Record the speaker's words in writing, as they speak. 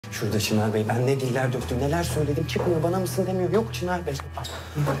Şurada Çınar Bey, ben ne diller döktüm, neler söyledim. Çıkmıyor, bana mısın demiyor. Yok Çınar Bey.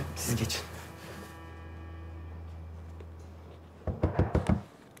 Siz geçin.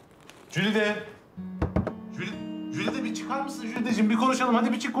 Jülide. Jülide bir çıkar mısın Jülideciğim? Bir konuşalım.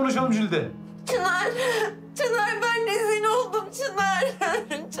 Hadi bir çık konuşalım Jülide. Çınar ben rezil oldum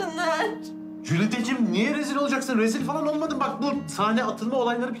Çınar. Jülideciğim niye rezil olacaksın? Rezil falan olmadın. Bak bu sahne atılma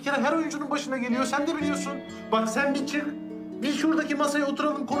olayları bir kere her oyuncunun başına geliyor. Sen de biliyorsun. Bak sen bir çık. Bir şuradaki masaya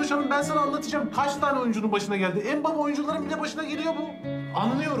oturalım, konuşalım. Ben sana anlatacağım kaç tane oyuncunun başına geldi. En baba oyuncuların bile başına geliyor bu.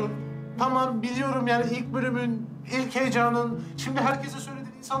 Anlıyorum. Tamam biliyorum yani ilk bölümün, ilk heyecanın. Şimdi herkese söyledin,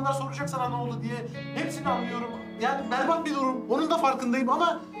 insanlar soracak sana ne oldu diye. Hepsini anlıyorum. Yani berbat bir durum. Onun da farkındayım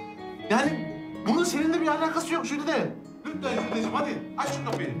ama... Yani bunun seninle bir alakası yok Jülide. Lütfen Jülideciğim hadi aç şu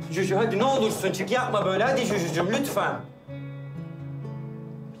kapıyı. Juju hadi ne olursun çık, yapma böyle. Hadi Jujucuğum lütfen.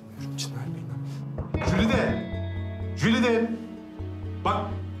 Çınar Bey. Jülide. Bak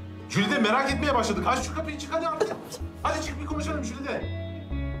Jülide merak etmeye başladık. Aç şu kapıyı çık hadi artık. Hadi çık bir konuşalım Jülide.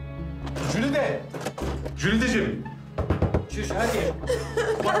 Jülideciğim. Juju hadi.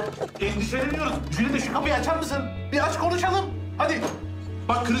 Bak endişeleniyoruz. Jülide şu kapıyı açar mısın? Bir aç konuşalım. Hadi.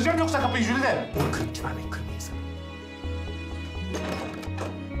 Bak kıracağım yoksa kapıyı Jülide. Çınar Bey kırmayız.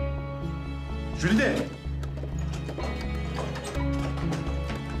 Jülide.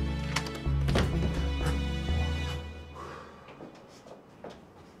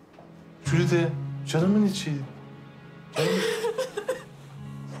 Jülide, canımın içi.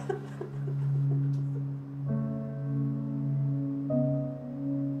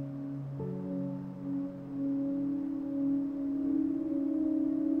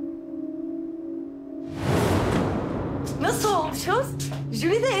 Nasıl olmuşuz?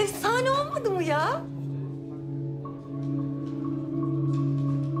 Jüri de efsane olmadı mı ya?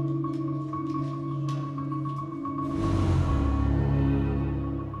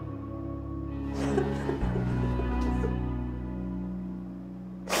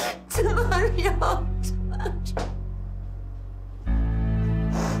 Çınar ya, Çınar.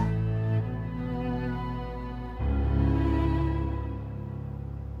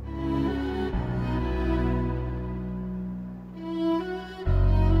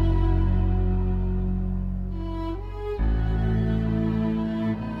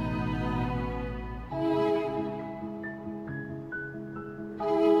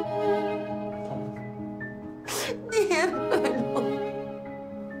 Niye böyle oldu?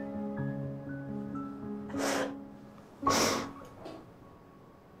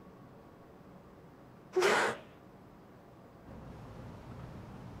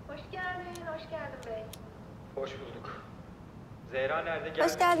 Hoş geldin bey. Hoş bulduk. Zehra nerede?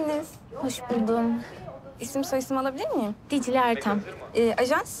 Hoş geldiniz. Hoş buldum. İsim soyisim alabilir miyim? Dicle Ertem.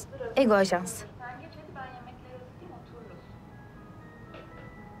 Ajans? Ego Ajans. Sen geç hadi ben yemekleri hazırlayayım otururuz.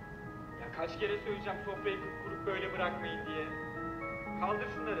 Ya kaç kere söyleyeceğim sofrayı kurup böyle bırakmayın diye. Kaldır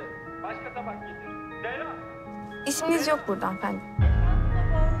şunları. Başka tabak getir. Zehra! İsminiz yok burada hanımefendi.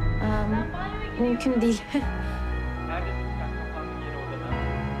 Mümkün değil. Neredesin sen? Kapandın yeni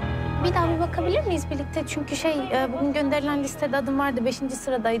odada. Bir daha bir bakabilir miyiz birlikte? Çünkü bugün gönderilen listede adım vardı. 5.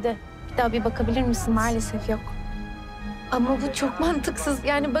 sıradaydı. Bir daha bir bakabilir misin? Maalesef yok. Ama bu çok mantıksız.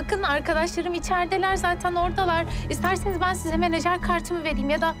 Yani bakın arkadaşlarım içerideler zaten oradalar. İsterseniz ben size menajer kartımı vereyim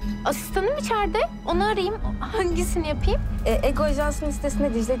ya da asistanım içeride. Onu arayayım. Hangisini yapayım? Ego Ajans'ın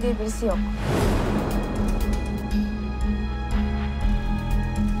listesinde Dicle diye birisi yok.